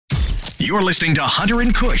You're listening to Hunter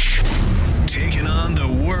and Kush, taking on the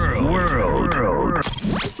world.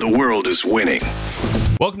 The world is winning.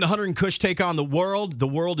 Welcome to Hunter and Kush Take on the World. The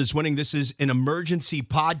world is winning. This is an emergency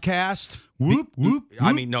podcast. Whoop, whoop.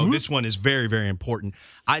 I mean, no, this one is very, very important.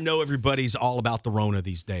 I know everybody's all about the Rona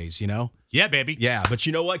these days, you know? Yeah, baby. Yeah, but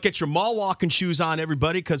you know what? Get your mall walking shoes on,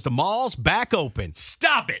 everybody, because the mall's back open.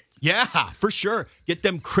 Stop it. Yeah, for sure. Get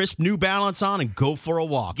them crisp New Balance on and go for a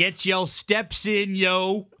walk. Get your steps in,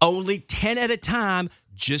 yo. Only 10 at a time.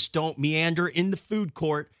 Just don't meander in the food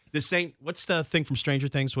court. This ain't, what's the thing from Stranger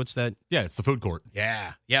Things? What's that? Yeah, it's the food court.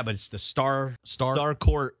 Yeah, but it's the Star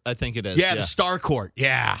Court, I think it is. Yeah, the Star Court.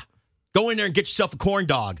 Yeah. Go in there and get yourself a corn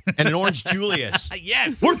dog and an Orange Julius.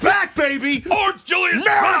 Yes. We're back, baby. Orange Julius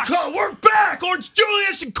America, rocks. We're back. Orange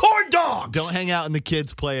Julius and corn dogs. Don't hang out in the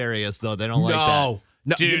kids' play areas, though. They don't like that.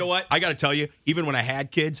 No, Dude. You know what? I got to tell you, even when I had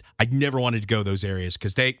kids, I never wanted to go those areas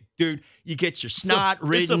because you get your snot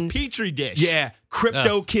ridden. It's a petri dish. Yeah,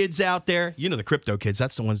 crypto kids out there. You know the crypto kids.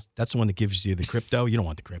 That's the one that gives you the crypto. You don't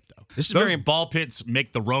want the crypto. This is Those ball pits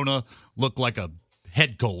make the Rona look like a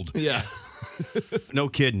head cold. Yeah. No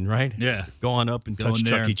kidding, right? Yeah. Go on up and touch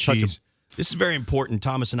Chuck E. Cheese. This is very important.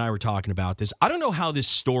 Thomas and I were talking about this. I don't know how this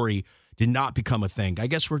story did not become a thing. I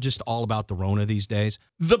guess we're just all about the Rona these days.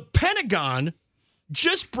 The Pentagon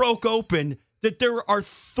just broke open that there are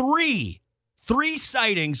three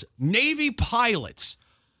sightings, Navy pilots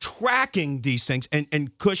tracking these things.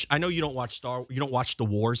 And Kush, I know you don't watch the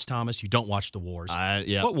wars, Thomas. You don't watch the wars.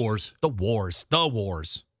 Yeah. What wars? The wars.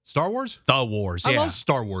 Star Wars? The wars. I Yeah. love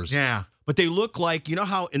Star Wars. Yeah. But they look like, you know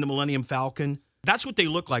how in the Millennium Falcon, that's what they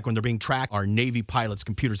look like when they're being tracked, our Navy pilots'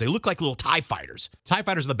 computers. They look like little TIE fighters. TIE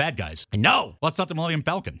fighters are the bad guys. I know. Well, that's not the Millennium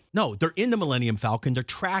Falcon. No, they're in the Millennium Falcon. They're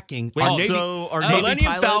tracking Wait, our Navy. so are Navy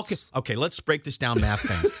Millennium pilots? Falcon. Okay, let's break this down math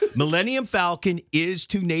things. Millennium Falcon is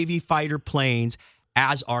to Navy fighter planes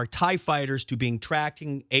as are TIE fighters to being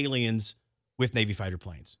tracking aliens with Navy fighter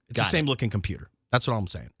planes. It's the same looking computer. That's what I'm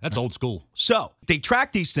saying. That's old school. So they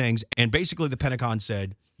track these things, and basically the Pentagon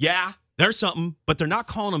said, yeah, there's something, but they're not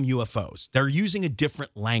calling them UFOs. They're using a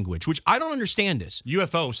different language, which I don't understand this.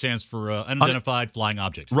 UFO stands for unidentified flying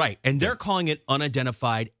object. Right, and they're calling it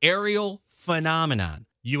unidentified aerial phenomenon.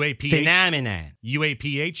 UAPH. Phenomenon.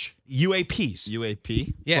 UAPH. UAPs.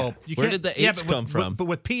 UAP? Yeah. Well, you Where can't- did the H come from? But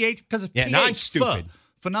with PH, because of Yeah, PH, now I'm stupid.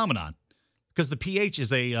 Phenomenon. Because the PH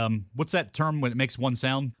is a, what's that term when it makes one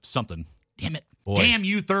sound? Something. Damn it. Boy. Damn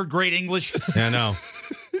you, third grade English. Yeah, I know.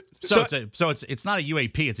 So it's not a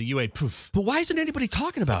UAP, it's a UAP. But why isn't anybody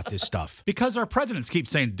talking about this stuff? Because our presidents keep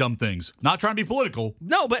saying dumb things. Not trying to be political,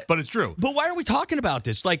 No, but but it's true. But why are we talking about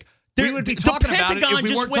this? Like, We would be the talking about it Pentagon if we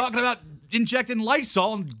just weren't went- talking about injecting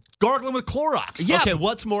Lysol and gargling with Clorox. Yeah, Okay, but-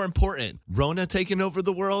 what's more important? Rona taking over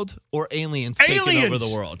the world or aliens taking over Aliens!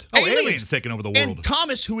 the world? Oh, aliens taking over the world. And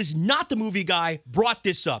Thomas, who is not the movie guy, brought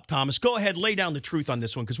this up. Thomas, go ahead, lay down the truth on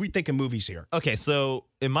this one because we think in movies here. Okay, so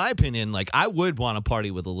in my opinion, like I would want to party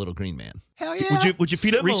with a little green man. Hell yeah. Would you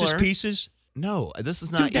feed it Reese's Pieces? No, this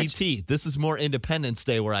is not Dude, that's- E.T. This is more Independence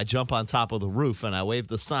Day where I jump on top of the roof and I wave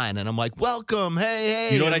the sign and I'm like, welcome, hey.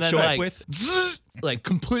 You know what and I'd then, show up like, with? Like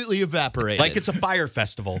completely evaporated. Like it's a fire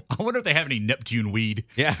festival. I wonder if they have any Neptune weed.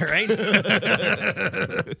 Yeah, right?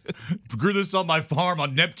 Grew this on my farm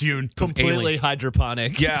on Neptune. completely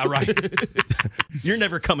hydroponic. Yeah, right. You're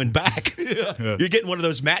never coming back. You're getting one of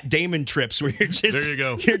those Matt Damon trips where you're just There you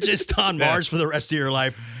go. You're just on Mars for the rest of your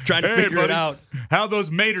life trying to figure it out. How those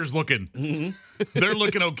maters looking? Mm-hmm. They're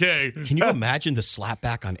looking okay. Can you imagine the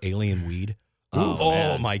slapback on alien weed?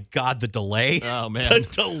 Oh my God, the delay. Oh, man. The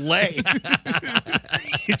delay.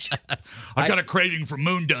 I got a craving for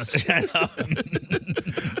moon dust.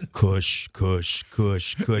 Kush, kush,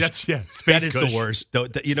 kush, kush. That's space That is kush. the worst.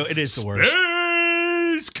 You know, it is the worst.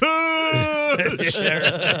 Space kush.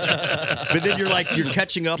 But then you're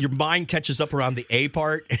catching up. Your mind catches up around the A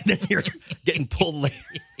part, and then you're getting pulled later.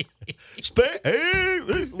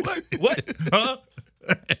 What? Huh?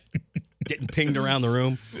 Getting pinged around the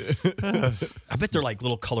room. I bet they're like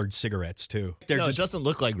little colored cigarettes too. They're No, just it doesn't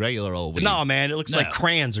look like regular old weed. no, man. It looks like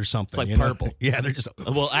crayons or something. It's like you know? purple. Yeah, they're just.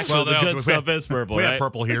 Well, actually, the good stuff is purple, We right? have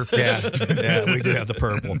purple here. Yeah, we do have the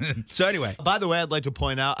purple. So anyway, By the way, I'd like to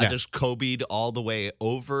point out, Yeah. I just Kobe'd all the way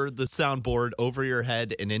over the soundboard, over your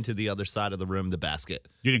head, and into the other side of the room, the basket.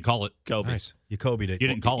 You didn't call it. Kobe. nice. You Kobe'd it. You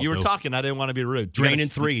didn't call it. You were though. talking. I didn't want to be rude. Draining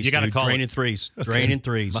threes. you gotta dude. call Draining it. threes. Draining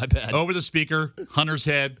threes. My bad. Over the speaker, Hunter's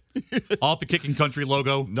head, off the Kicking Country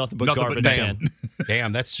logo. Nothing but garbage damn. can.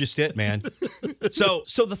 Damn, that's just it, man.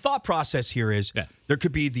 So the thought process here is there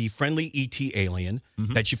could be the friendly ET alien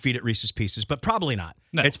that you feed at Reese's Pieces, but probably not.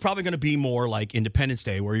 No. It's probably going to be more like Independence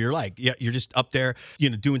Day, where you're like, you're just up there,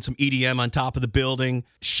 doing some EDM on top of the building,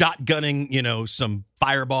 shotgunning, some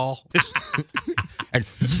fireball. And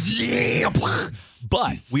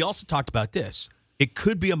but we also talked about this. It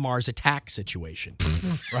could be a Mars attack situation.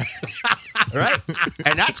 Right?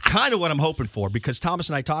 And that's kind of what I'm hoping for, because Thomas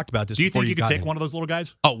and I talked about this. Do you before think you could take in. one of those little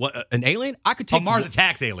guys? Oh, what, an alien? I could take a Mars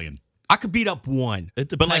attacks alien. I could beat up one. It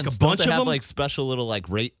depends. But like a bunch Don't they of have them, like special little like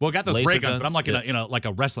rate. Well, I got those ray guns, but I'm like yeah. in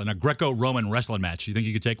a Greco-Roman wrestling match. You think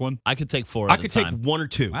you could take one? I could take 4. I could take 1 or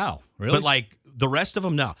 2. Wow, really? But like the rest of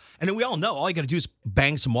them, no. And then we all know all you got to do is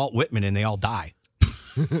bang some Walt Whitman and they all die.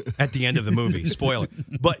 At the end of the movie. Spoiler.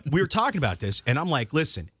 But we were talking about this, and I'm like,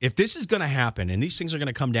 listen, if this is going to happen and these things are going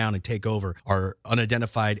to come down and take over our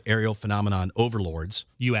unidentified aerial phenomenon overlords.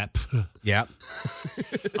 UAP. Yeah.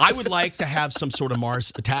 I would like to have some sort of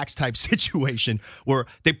Mars attacks type situation where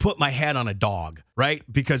they put my head on a dog, right?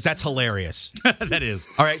 Because that's hilarious. That is.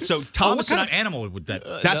 All right, so Thomas what and kind of animal would that?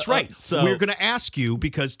 That's right. So we're going to ask you,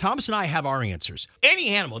 because Thomas and I have our answers. Any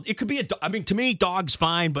animal. It could be to me, dog's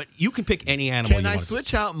fine, but you can pick any animal Can you I want.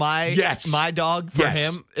 switch out my dog for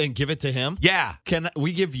him and give it to him? Yeah. Can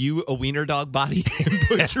we give you a wiener dog body?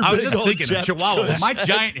 I was just thinking a Chihuahua. My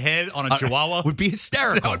giant head on a Chihuahua would be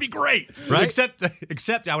hysterical. That would be great. Right?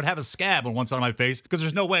 Except I would have a scab on one side of my face, because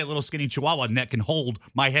there's no way a little skinny Chihuahua neck can hold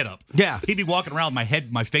my head up. Yeah. He'd be walking around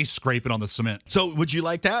with my face scraping on the cement. So would you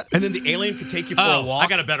like that? And then the alien could take you for a walk? I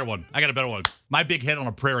got a better one. My big head on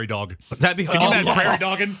a prairie dog. That'd be Can you imagine prairie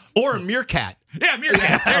dogging? Or a meerkat. Yeah,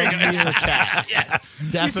 meerkat. There you go. Meerkat. Yes.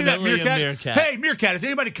 Definitely You see that a meerkat. Hey, meerkat, is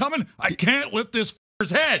anybody coming? I can't lift this f***er's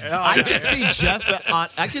head. I could see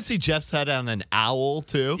I could see Jeff's head on an owl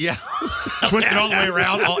too. Yeah. Twisted all the way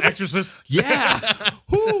around, all exorcist. Yeah.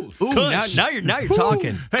 Ooh, now you're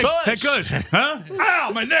talking. Hey, Kush. Huh?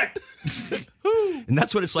 Ow, my neck. And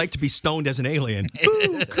that's what it's like to be stoned as an alien.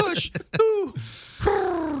 Ooh, Kush. Ooh.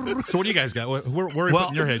 So what do you guys got? Where are you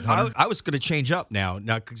putting your head, Hunter? I was going to change up now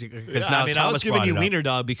because now I Thomas was giving brought you it up. wiener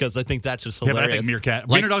dog because I think that's just Yeah, hilarious. but I think meerkat.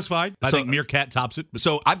 Wiener dog's fine. I so- think meerkat tops it.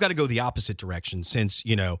 So I've got to go the opposite direction since,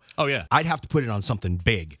 Oh, yeah. I'd have to put it on something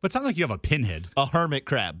big. But it's not like you have a pinhead. A hermit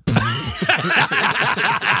crab.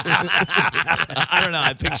 I don't know.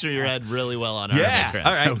 I picture your head really well on a hermit crab.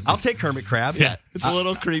 All right. I'll take hermit crab. Yeah. It's a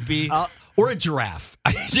little creepy. Or a giraffe.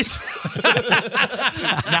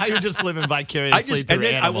 Now you're just living vicariously through and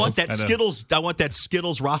then animals. I want that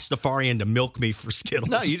Skittles Rastafarian to milk me for Skittles.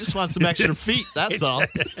 No, you just want some extra feet. That's all.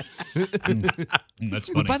 That's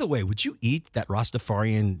funny. By the way, would you eat that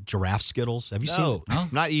Rastafarian giraffe Skittles? Have you seen No, it? I'm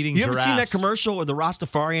not eating You giraffes. ever seen that commercial where the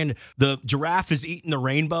Rastafarian, the giraffe is eating the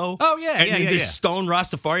rainbow? Oh, yeah, and yeah, then yeah, this yeah. stone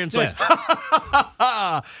Rastafarian's like,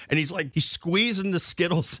 and he's squeezing the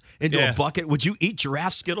Skittles into a bucket. Would you eat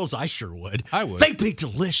giraffe Skittles? I sure would. I would. They'd be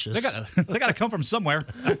delicious. They got to come from somewhere.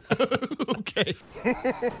 Okay.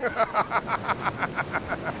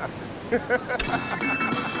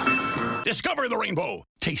 Discover the rainbow.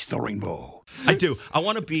 Taste the rainbow. I do. I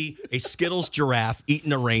want to be a Skittles giraffe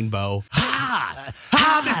eating a rainbow. Hi,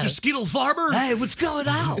 Mr. Skittles Farmer. Hey, what's going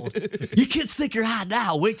on? You can't stick your eye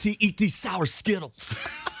now. Wait till you eat these sour Skittles.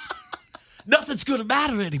 Nothing's going to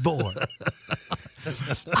matter anymore.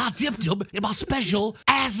 I dipped them in my special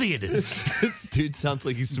acid. Dude, sounds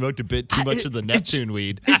like you smoked a bit too much of the Neptune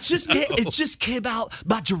weed. It just came out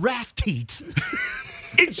my giraffe teats.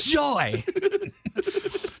 Enjoy.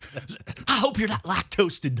 I hope you're not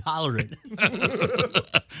lactose intolerant.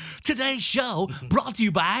 Today's show brought to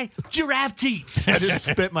you by Giraffe Teats. I just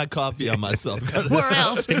spit my coffee on myself. Where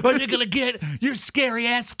else are you going to get your scary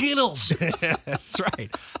ass Skittles? That's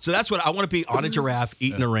right. So that's what I want to be, on a giraffe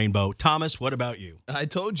eating a rainbow. Thomas, what about you? I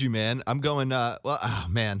told you, man. I'm going, man, I'm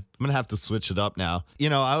going to have to switch it up now. I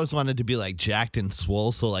always wanted to be like jacked and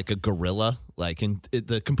swole, so like a gorilla, like in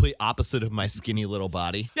the complete opposite of my skinny little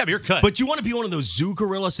body. Yeah, but you're cut. But you want to be one of those zoo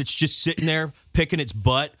gorillas that's just sitting there picking its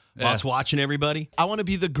butt while it's watching everybody? I want to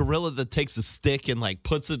be the gorilla that takes a stick and like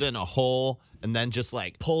puts it in a hole and then just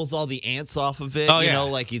like pulls all the ants off of it. Oh, you yeah. know,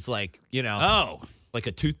 like he's like, like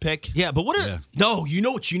a toothpick. Yeah, but no, you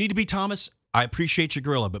know what you need to be, Thomas? I appreciate your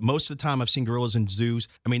gorilla, but most of the time I've seen gorillas in zoos.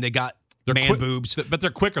 I mean, they got man boobs. But they're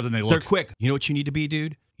quicker than they look. They're quick. You know what you need to be,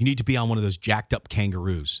 dude? You need to be on one of those jacked up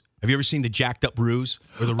kangaroos. Have you ever seen the jacked up roos?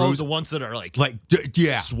 Or the Oh, roos? the ones that are like Swole.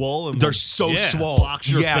 swole and They're like, so swole. box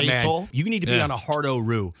your yeah, face man. hole. You need to be on a hardo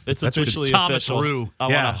roo. It's That's what officially Thomas official. Roo. I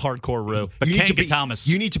Yeah. want a hardcore Roo. The you need to Kanga be Thomas.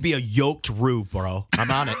 You need to be a yoked roo, bro.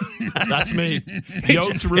 I'm on it. That's me.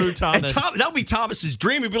 Yoked Roo And Thomas. that would be Thomas's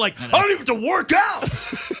dream. He'd be like, I don't even have to work out.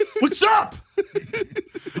 What's up?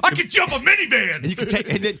 I can jump a minivan. And you can take.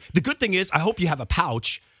 And then the good thing is, I hope you have a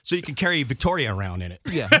pouch so you can carry Victoria around in it.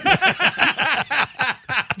 Yeah.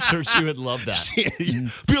 I'm sure she would love that.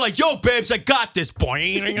 Be like, yo, babes, I got this.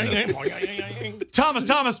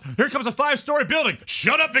 Thomas, here comes a 5-story building.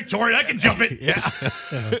 Shut up, Victoria. I can jump it. Yeah.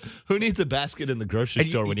 Who needs a basket in the grocery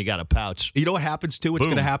store when you got a pouch? You know what happens too? What's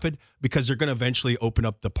going to happen? Because they're going to eventually open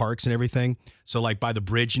up the parks and everything. So like by the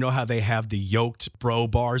bridge, you know how they have the yoked bro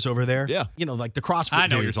bars over there? Yeah. You know, like the CrossFit I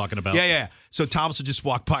know what dudes. you're talking about. Yeah. So Thomas would just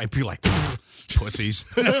walk by and be like, pussies.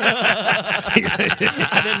 I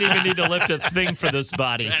didn't even need to lift a thing for this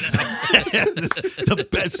body. The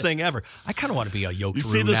best thing ever. I kind of want to be a yoked You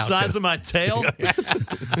see the size of my tail?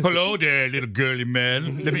 Hello there, little girly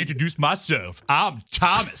man. Let me introduce myself. I'm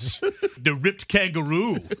Thomas, the ripped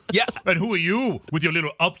kangaroo. Yeah. And who are you with your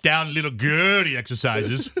little up-down little girly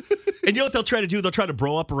exercises? And you know what they'll try to do? They'll try to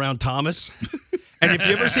bro up around Thomas. And if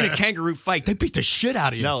you ever seen a kangaroo fight, they beat the shit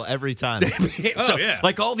out of you. No, every time. So, yeah.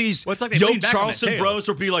 Like all these Well, it's like they lean yo back on that Charleston tail. bros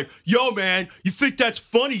will be like, yo, man, you think that's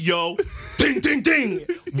funny, yo? Ding, ding, ding.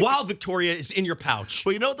 While Victoria is in your pouch.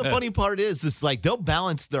 Well, you know what the funny part is? It's like they'll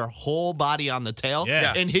balance their whole body on the tail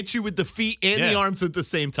Yeah. and hit you with the feet and the Yeah. arms at the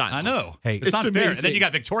same time. I know. Hey, it's not it's fair. amazing. And then you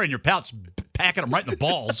got Victoria in your pouch packing them right in the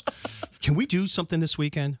balls. Can we do something this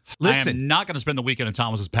weekend? I Listen. am not going to spend the weekend in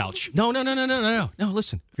Thomas's pouch. No. No,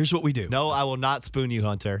 listen. Here's what we do. No, I will not spoon you,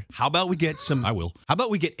 Hunter. How about we get some... I will. How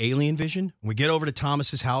about we get Alien Vision? We get over to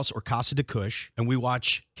Thomas's house or Casa de Cush, and we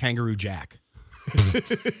watch Kangaroo Jack.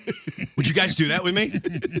 Would you guys do that with me?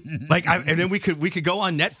 And then we could go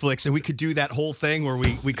on Netflix and we could do that whole thing where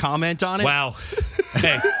we comment on it. Wow.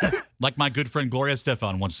 Hey, like my good friend Gloria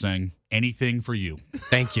Stefan once sang, anything for you.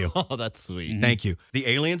 Thank you. Oh, that's sweet. Thank you. The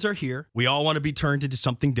aliens are here. We all want to be turned into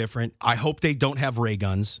something different. I hope they don't have ray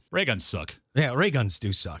guns. Ray guns suck. Yeah, ray guns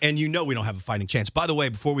do suck. And you know we don't have a fighting chance. By the way,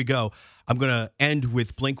 before we go, I'm going to end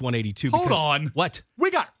with Blink 182. Hold on. What?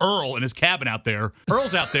 We got Earl in his cabin out there.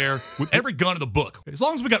 Earl's out there with every gun in the book. As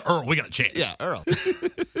long as we got Earl, we got a chance. Yeah, Earl.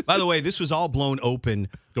 By the way, this was all blown open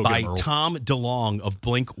Go by get him, Earl. Tom DeLonge of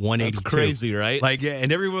Blink 182. That's crazy, right? Like, yeah,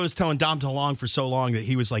 and everyone was telling Tom DeLonge for so long that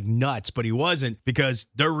he was like nuts, but he wasn't because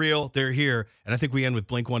they're real, they're here, and I think we end with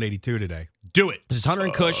Blink 182 today. Do it. This is Hunter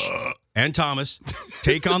and Kush and Thomas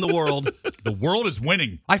take on the world, The world is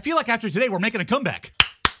winning. I feel like after today, we're making a comeback.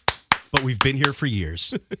 but we've been here for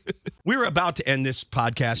years. We were about to end this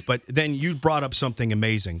podcast, but then you brought up something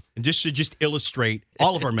amazing, and just to illustrate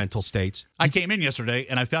all of our mental states. I came in yesterday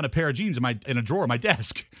and I found a pair of jeans in a drawer in my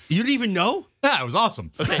desk. You didn't even know? Yeah, it was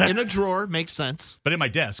awesome. Okay, in a drawer makes sense, But in my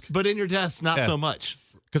desk, but in your desk, not Yeah. so much.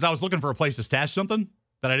 because I was looking for a place to stash something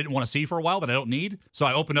that I didn't want to see for a while that I don't need. So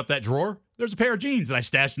I opened up that drawer. There's a pair of jeans that I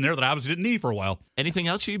stashed in there that I obviously didn't need for a while. Anything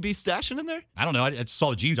else you'd be stashing in there? I don't know. I just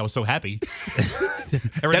saw the jeans. I was so happy.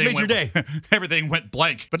 That made your day. Everything went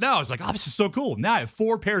blank. But now I was like, oh, this is so cool. Now I have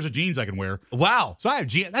 4 pairs of jeans I can wear. Wow. So I have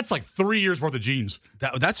jeans. That's like 3 years worth of jeans.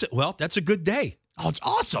 That's a good day. Oh, it's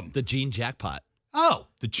awesome. The jean jackpot. Oh,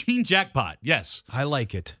 the jean jackpot. Yes. I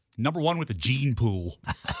like it. Number 1 with the jean pool.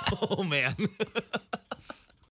 Oh, man.